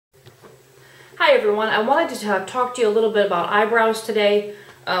Hi everyone, I wanted to talk to you a little bit about eyebrows today.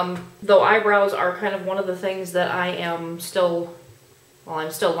 Though eyebrows are kind of one of the things that I am still, well, I'm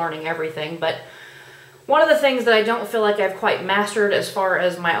still learning everything, but one of the things that I don't feel like I've quite mastered as far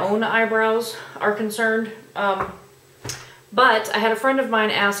as my own eyebrows are concerned. But I had a friend of mine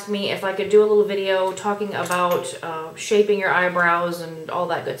ask me if I could do a little video talking about shaping your eyebrows and all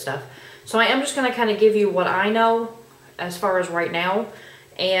that good stuff. So I am just going to kind of give you what I know as far as right now,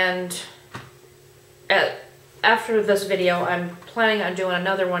 and after this video I'm planning on doing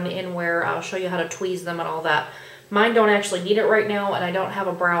another one in where I'll show you how to tweeze them and all that. Mine don't actually need it right now, and I don't have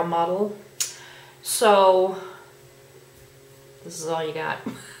a brow model, so this is all you got.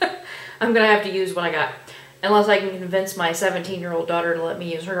 I'm gonna have to use what I got, unless I can convince my 17-year-old daughter to let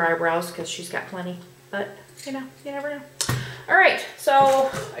me use her eyebrows, because she's got plenty, but you know, you never know. Alright, so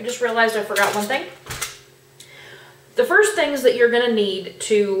I just realized I forgot one thing. The first things that you're going to need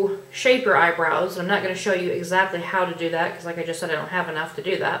to shape your eyebrows, I'm not going to show you exactly how to do that because like I just said I don't have enough to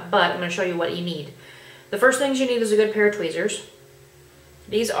do that, but I'm going to show you what you need. The first things you need is a good pair of tweezers.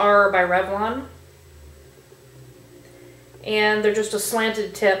 These are by Revlon, and they're just a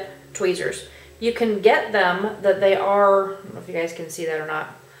slanted tip tweezers. You can get them that they are, I don't know if you guys can see that or not,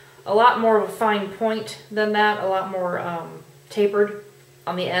 a lot more of a fine point than that, a lot more tapered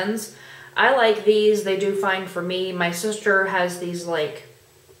on the ends. I like these, they do fine for me. My sister has these like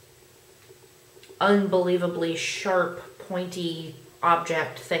unbelievably sharp, pointy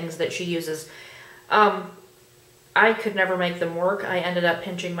object things that she uses. I could never make them work. I ended up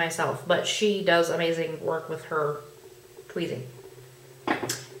pinching myself, but she does amazing work with her tweezing. You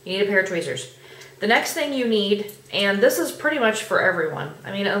need a pair of tweezers. The next thing you need, and this is pretty much for everyone,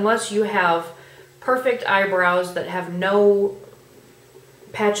 I mean, unless you have perfect eyebrows that have no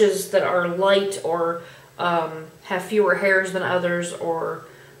patches that are light or have fewer hairs than others or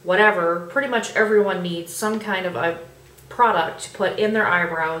whatever, pretty much everyone needs some kind of a product to put in their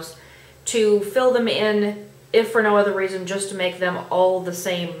eyebrows to fill them in, if for no other reason, just to make them all the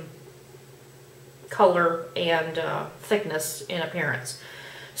same color and thickness in appearance.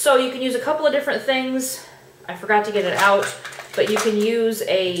 So you can use a couple of different things. I forgot to get it out, but you can use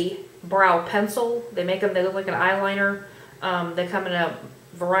a brow pencil. They make them, they look like an eyeliner. They come in a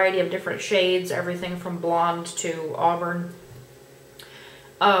variety of different shades, everything from blonde to auburn.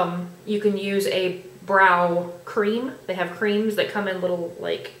 You can use a brow cream. They have creams that come in little,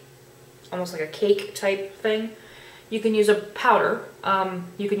 like, almost like a cake type thing. You can use a powder.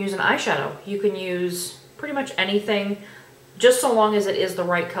 You can use an eyeshadow. You can use pretty much anything, just so long as it is the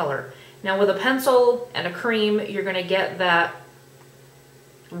right color. Now with a pencil and a cream, you're going to get that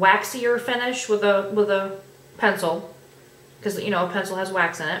waxier finish with a pencil, because, you know, a pencil has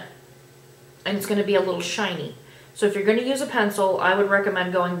wax in it, and it's going to be a little shiny. So if you're going to use a pencil, I would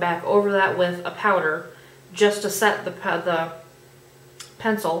recommend going back over that with a powder just to set the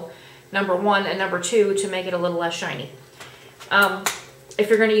pencil, number one, and number two, to make it a little less shiny. If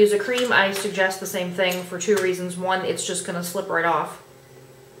you're going to use a cream, I suggest the same thing for two reasons. One, it's just going to slip right off,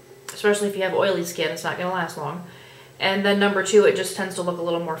 especially if you have oily skin, it's not going to last long. And then number two, it just tends to look a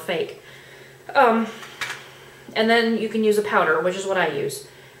little more fake. And then you can use a powder, which is what I use.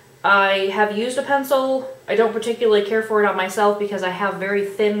 I have used a pencil. I don't particularly care for it on myself because I have very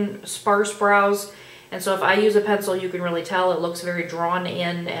thin, sparse brows. And so if I use a pencil, you can really tell it looks very drawn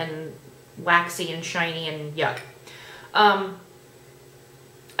in and waxy and shiny and yuck.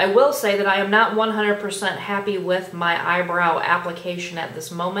 I will say that I am not 100% happy with my eyebrow application at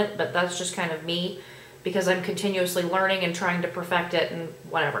this moment, but that's just kind of me because I'm continuously learning and trying to perfect it and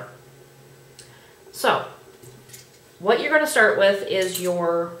whatever. So what you're going to start with is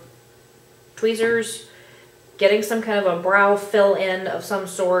your tweezers, getting some kind of a brow fill-in of some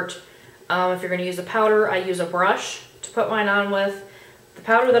sort. If you're going to use a powder, I use a brush to put mine on with. The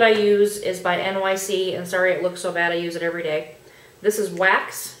powder that I use is by NYC, and sorry it looks so bad, I use it every day. This is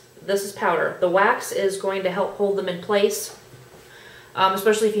wax, this is powder. The wax is going to help hold them in place,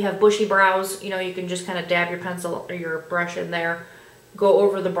 especially if you have bushy brows. You know, you can just kind of dab your pencil or your brush in there, go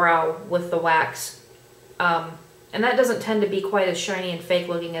over the brow with the wax. And that doesn't tend to be quite as shiny and fake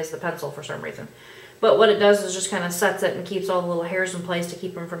looking as the pencil for some reason. But what it does is just kind of sets it and keeps all the little hairs in place to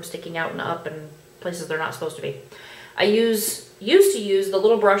keep them from sticking out and up in places they're not supposed to be. I used to use the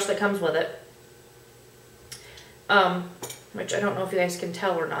little brush that comes with it, which I don't know if you guys can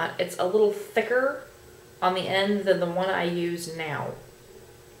tell or not. It's a little thicker on the end than the one I use now.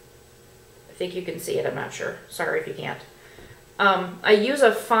 I think you can see it, I'm not sure. Sorry if you can't. I use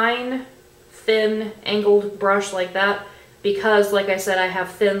a fine, thin, angled brush like that because, like I said, I have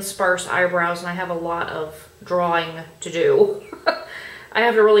thin, sparse eyebrows and I have a lot of drawing to do. I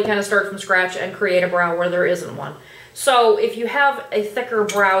have to really kind of start from scratch and create a brow where there isn't one. So if you have a thicker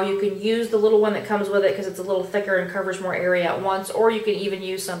brow, you can use the little one that comes with it because it's a little thicker and covers more area at once, or you can even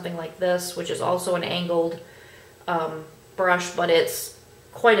use something like this, which is also an angled brush, but it's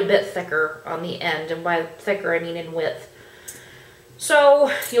quite a bit thicker on the end, and by thicker I mean in width.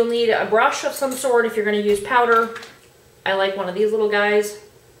 So you'll need a brush of some sort if you're going to use powder. I like one of these little guys.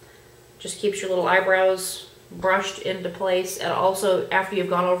 Just keeps your little eyebrows brushed into place, and also after you've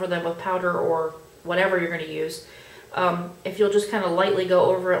gone over them with powder or whatever you're going to use, if you'll just kind of lightly go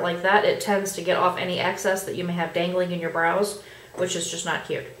over it like that, it tends to get off any excess that you may have dangling in your brows, which is just not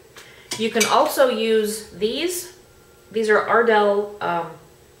cute. You can also use these. These are Ardell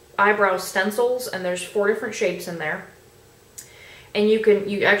eyebrow stencils, and there's 4 different shapes in there. And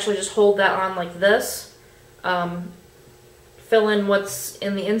you actually just hold that on like this, fill in what's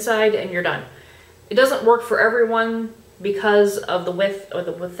in the inside, and you're done. It doesn't work for everyone because of the width, or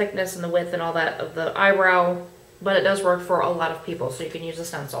the thickness and the width and all that of the eyebrow, but it does work for a lot of people, so you can use a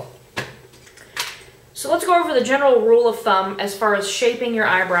stencil. So let's go over the general rule of thumb as far as shaping your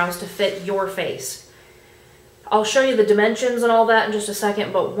eyebrows to fit your face. I'll show you the dimensions and all that in just a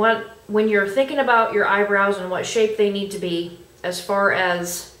second, but when you're thinking about your eyebrows and what shape they need to be, as far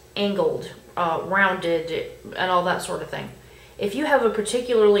as angled, rounded, and all that sort of thing. If you have a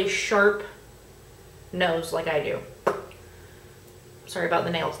particularly sharp nose like I do, sorry about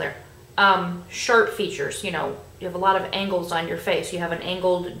the nails there, sharp features, you know, you have a lot of angles on your face, you have an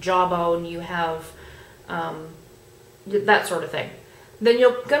angled jawbone, you have that sort of thing, then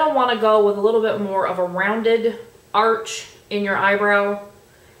you're going to want to go with a little bit more of a rounded arch in your eyebrow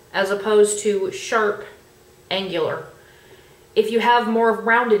as opposed to sharp angular. If you have more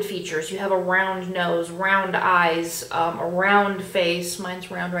rounded features, you have a round nose, round eyes, a round face,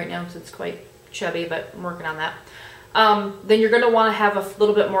 mine's round right now because it's quite chubby, but I'm working on that, then you're going to want to have a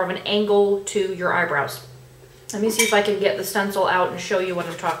little bit more of an angle to your eyebrows. Let me see if I can get the stencil out and show you what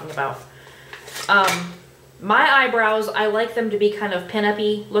I'm talking about. My eyebrows, I like them to be kind of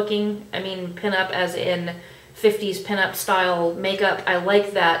pin-up-y looking. I mean pin-up as in 50s pin-up style makeup. I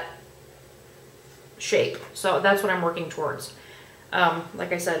like that shape, so that's what I'm working towards.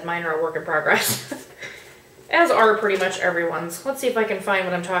 Like I said, mine are a work in progress, as are pretty much everyone's. Let's see if I can find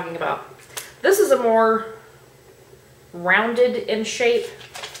what I'm talking about. This is a more rounded in shape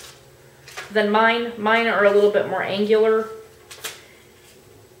than mine. Mine are a little bit more angular.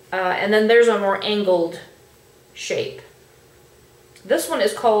 And then there's a more angled shape. This one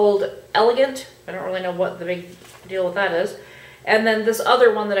is called Elegant. I don't really know what the big deal with that is. And then this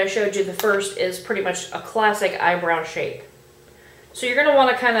other one that I showed you, the first, is pretty much a classic eyebrow shape. So you're going to want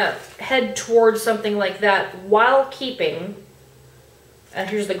to kind of head towards something like that while keeping, and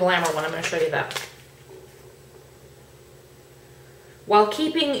here's the glamour one, I'm going to show you that. While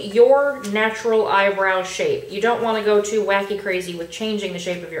keeping your natural eyebrow shape. You don't want to go too wacky crazy with changing the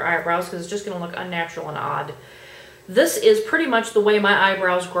shape of your eyebrows because it's just going to look unnatural and odd. This is pretty much the way my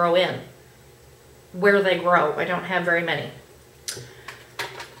eyebrows grow in. Where they grow. I don't have very many.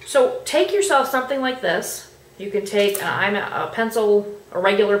 So take yourself something like this. You can take a pencil, a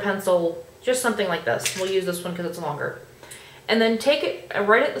regular pencil, just something like this. We'll use this one because it's longer. And then take it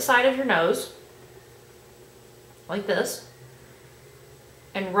right at the side of your nose, like this.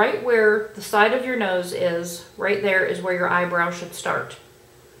 And right where the side of your nose is, right there is where your eyebrow should start.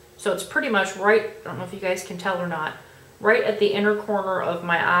 So it's pretty much right, I don't know if you guys can tell or not, right at the inner corner of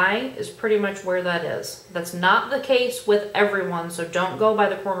my eye is pretty much where that is. That's not the case with everyone, so don't go by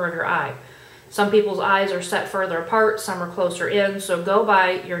the corner of your eye. Some people's eyes are set further apart, some are closer in, so go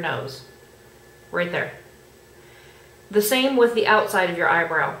by your nose. Right there. The same with the outside of your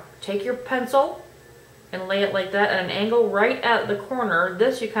eyebrow. Take your pencil and lay it like that at an angle right at the corner.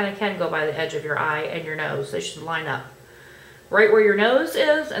 This you kind of can go by the edge of your eye and your nose. They should line up. Right where your nose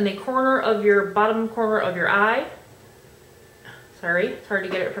is and the corner of your bottom corner of your eye, sorry, it's hard to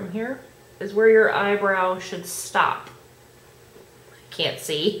get it from here, is where your eyebrow should stop. Can't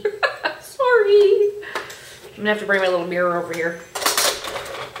see. Sorry. I'm gonna have to bring my little mirror over here.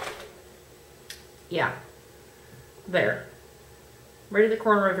 Yeah. There. Right at the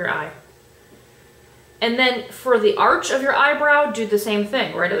corner of your eye. And then for the arch of your eyebrow, do the same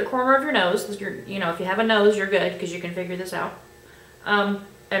thing. Right at the corner of your nose. You know, if you have a nose, you're good because you can figure this out.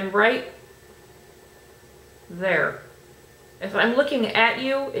 And right there. If I'm looking at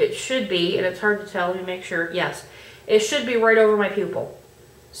you, it should be, and it's hard to tell, let me make sure, yes. It should be right over my pupil.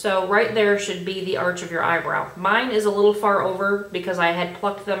 So right there should be the arch of your eyebrow. Mine is a little far over because I had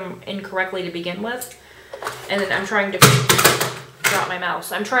plucked them incorrectly to begin with. And then I'm trying to drop my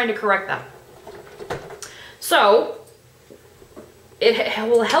mouse. I'm trying to correct that. So it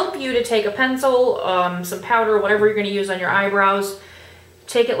will help you to take a pencil, some powder, whatever you're going to use on your eyebrows,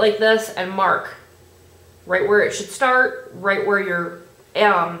 take it like this and mark right where it should start, right where your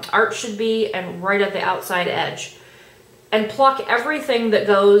arch should be, and right at the outside edge. And pluck everything that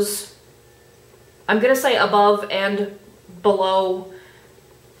goes, I'm going to say above and below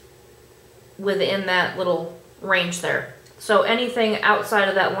within that little range there. So anything outside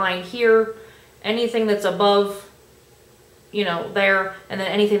of that line here, anything that's above, you know, there, and then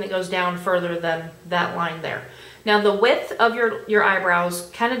anything that goes down further than that line there. Now the width of your eyebrows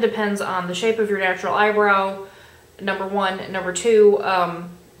kind of depends on the shape of your natural eyebrow, number one. Number two,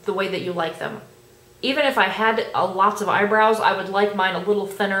 the way that you like them. Even if I had lots of eyebrows, I would like mine a little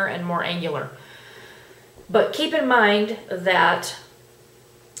thinner and more angular. But keep in mind that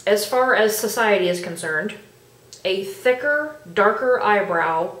as far as society is concerned, a thicker, darker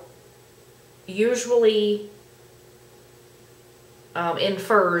eyebrow usually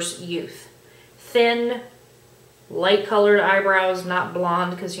infers youth. Thin, light-colored eyebrows, not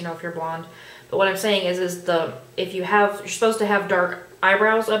blonde, because you know if you're blonde. But what I'm saying is if you're supposed to have dark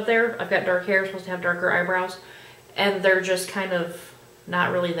eyebrows up there. I've got dark hair, supposed to have darker eyebrows, and they're just kind of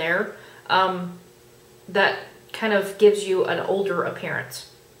not really there. That kind of gives you an older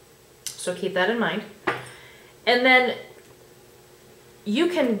appearance. So keep that in mind. And then you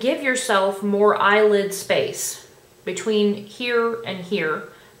can give yourself more eyelid space between here and here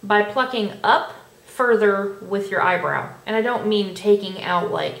by plucking up further with your eyebrow. And I don't mean taking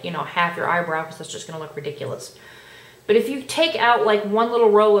out like, you know, half your eyebrow, because that's just going to look ridiculous. But if you take out like one little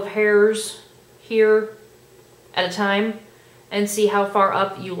row of hairs here at a time and see how far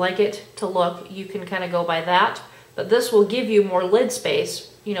up you like it to look, you can kind of go by that. But this will give you more lid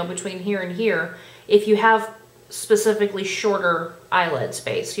space, you know, between here and here. If you have specifically shorter eyelid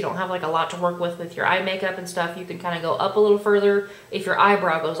space, you don't have like a lot to work with your eye makeup and stuff, you can kind of go up a little further if your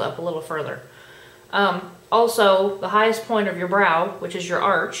eyebrow goes up a little further. Also, the highest point of your brow, which is your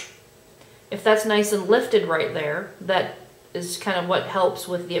arch, if that's nice and lifted right there, that is kind of what helps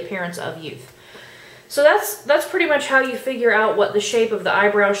with the appearance of youth. So that's pretty much how you figure out what the shape of the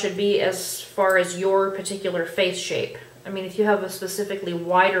eyebrow should be as far as your particular face shape. I mean, if you have a specifically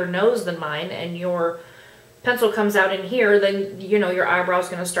wider nose than mine and your pencil comes out in here, then you know your eyebrow's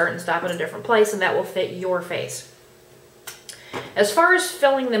going to start and stop in a different place, and that will fit your face. As far as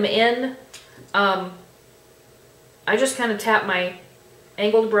filling them in, I just kind of tap my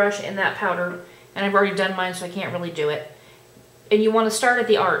angled brush in that powder, and I've already done mine, so I can't really do it. And you want to start at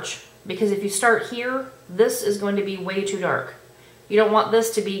the arch, because if you start here, this is going to be way too dark. You don't want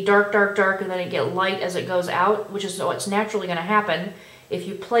this to be dark, dark, dark, and then it get light as it goes out, which is what's naturally going to happen. If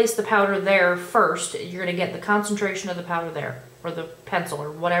you place the powder there first, you're going to get the concentration of the powder there, or the pencil,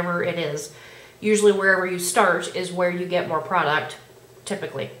 or whatever it is. Usually wherever you start is where you get more product,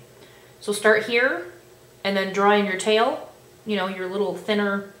 typically. So start here, and then draw in your tail, you know, your little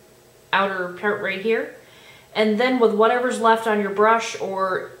thinner outer part right here. And then with whatever's left on your brush,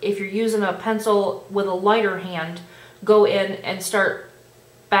 or if you're using a pencil with a lighter hand, go in and start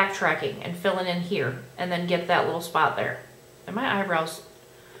backtracking and filling in here, and then get that little spot there. And my eyebrows,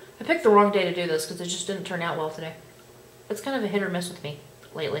 I picked the wrong day to do this because it just didn't turn out well today. It's kind of a hit or miss with me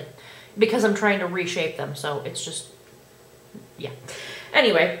lately, because I'm trying to reshape them, so it's just, yeah.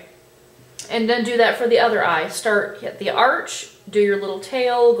 Anyway, and then do that for the other eye. Start at the arch, do your little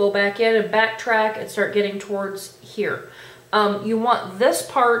tail, go back in and backtrack and start getting towards here. You want this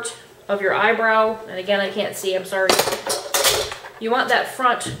part of your eyebrow, and again I can't see, I'm sorry. You want that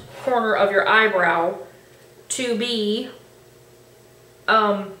front corner of your eyebrow to be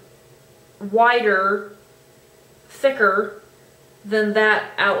wider, thicker than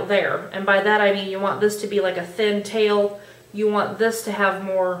that out there. And by that I mean you want this to be like a thin tail. You want this to have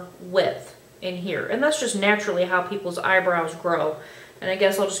more width in here. And that's just naturally how people's eyebrows grow. And I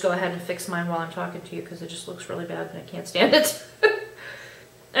guess I'll just go ahead and fix mine while I'm talking to you, because it just looks really bad and I can't stand it.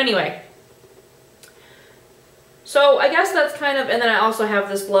 Anyway. So I guess that's kind of, and then I also have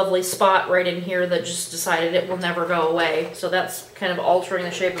this lovely spot right in here that just decided it will never go away. So that's kind of altering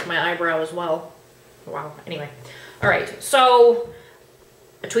the shape of my eyebrow as well. Wow. Anyway. Alright, so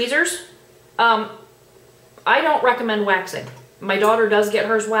tweezers. I don't recommend waxing. My daughter does get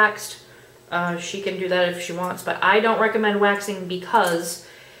hers waxed. She can do that if she wants, but I don't recommend waxing because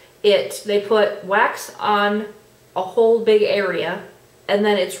they put wax on a whole big area, and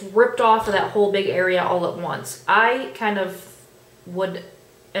then it's ripped off of that whole big area all at once. I kind of would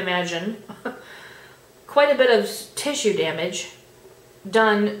imagine quite a bit of tissue damage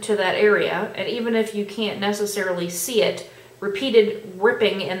done to that area, and even if you can't necessarily see it, repeated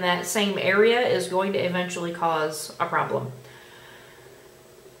ripping in that same area is going to eventually cause a problem.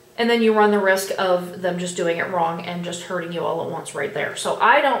 And then you run the risk of them just doing it wrong and just hurting you all at once right there. So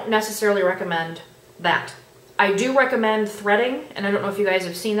I don't necessarily recommend that. I do recommend threading, and I don't know if you guys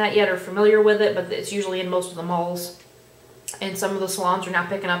have seen that yet or familiar with it, but it's usually in most of the malls. And some of the salons are now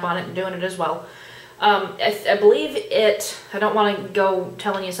picking up on it and doing it as well. I believe it, I don't want to go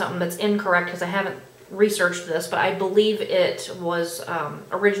telling you something that's incorrect because I haven't researched this, but I believe it was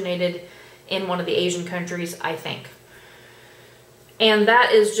originated in one of the Asian countries, I think. And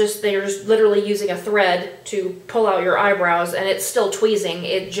that is just, they're just literally using a thread to pull out your eyebrows, and it's still tweezing.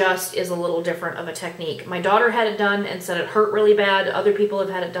 It just is a little different of a technique. My daughter had it done and said it hurt really bad. Other people have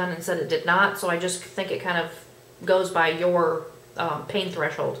had it done and said it did not, so I just think it kind of goes by your pain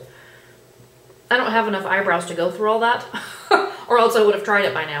threshold. I don't have enough eyebrows to go through all that, or else I would have tried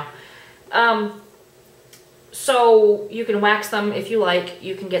it by now. So you can wax them if you like,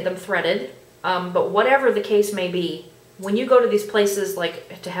 you can get them threaded, but whatever the case may be, when you go to these places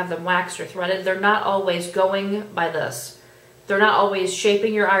like to have them waxed or threaded, they're not always going by this. They're not always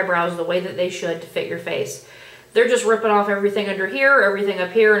shaping your eyebrows the way that they should to fit your face. They're just ripping off everything under here, everything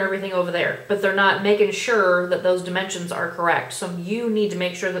up here, and everything over there. But they're not making sure that those dimensions are correct. So you need to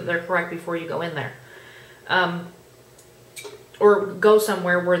make sure that they're correct before you go in there. Or go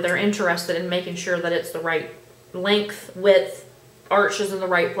somewhere where they're interested in making sure that it's the right length, width, arches in the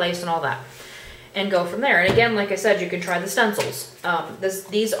right place, and all that. And go from there. And again, like I said, you can try the stencils.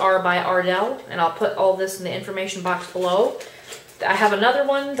 These are by Ardell, and I'll put all this in the information box below. I have another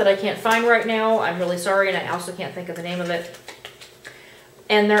one that I can't find right now. I'm really sorry, and I also can't think of the name of it.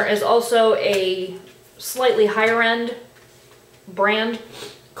 And there is also a slightly higher end brand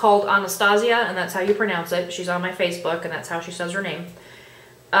called Anastasia, and that's how you pronounce it. She's on my Facebook, and that's how she says her name.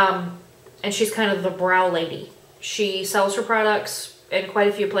 And she's kind of the brow lady. She sells her products in quite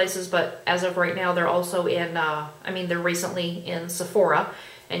a few places, but as of right now, they're also in, they're recently in Sephora,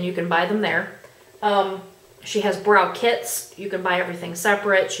 and you can buy them there. She has brow kits. You can buy everything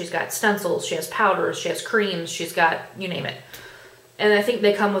separate. She's got stencils. She has powders. She has creams. She's got, you name it. And I think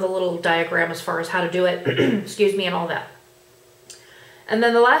they come with a little diagram as far as how to do it, excuse me, and all that. And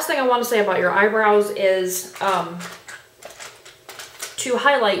then the last thing I want to say about your eyebrows is to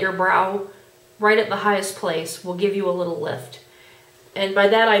highlight your brow right at the highest place will give you a little lift. And by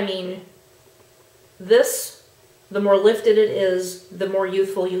that I mean this, the more lifted it is, the more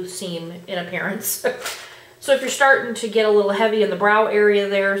youthful you seem in appearance. So if you're starting to get a little heavy in the brow area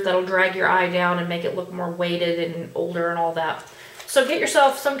there, that'll drag your eye down and make it look more weighted and older and all that. So get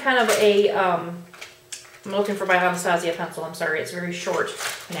yourself some kind of a, I'm looking for my Anastasia pencil, I'm sorry, it's very short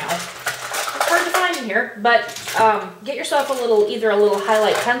now. It's hard to find in here, but get yourself a little, either a little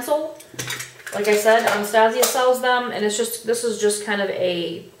highlight pencil. Like I said, Anastasia sells them, and it's just, this is just kind of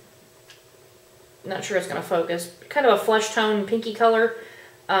a, not sure it's going to focus, kind of a flesh tone pinky color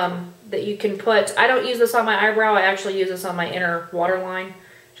that you can put. I don't use this on my eyebrow, I actually use this on my inner waterline,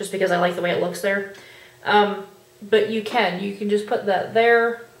 just because I like the way it looks there. But you can just put that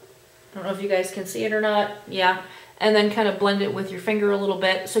there. I don't know if you guys can see it or not. Yeah. And then kind of blend it with your finger a little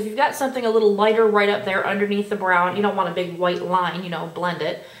bit. So if you've got something a little lighter right up there underneath the brow, and you don't want a big white line, you know, blend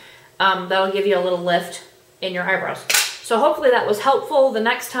it. That'll give you a little lift in your eyebrows. So hopefully that was helpful. The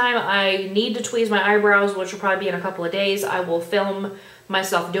next time I need to tweeze my eyebrows, which will probably be in a couple of days, I will film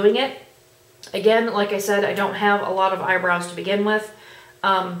myself doing it. Again, like I said, I don't have a lot of eyebrows to begin with.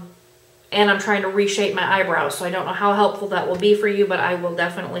 And I'm trying to reshape my eyebrows, so I don't know how helpful that will be for you, but I will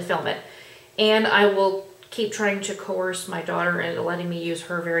definitely film it. And I will keep trying to coerce my daughter into letting me use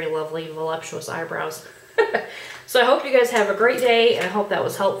her very lovely, voluptuous eyebrows. So I hope you guys have a great day, and I hope that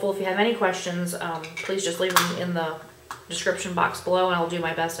was helpful. If you have any questions, please just leave them in the description box below, and I'll do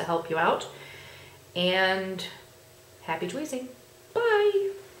my best to help you out. And happy tweezing!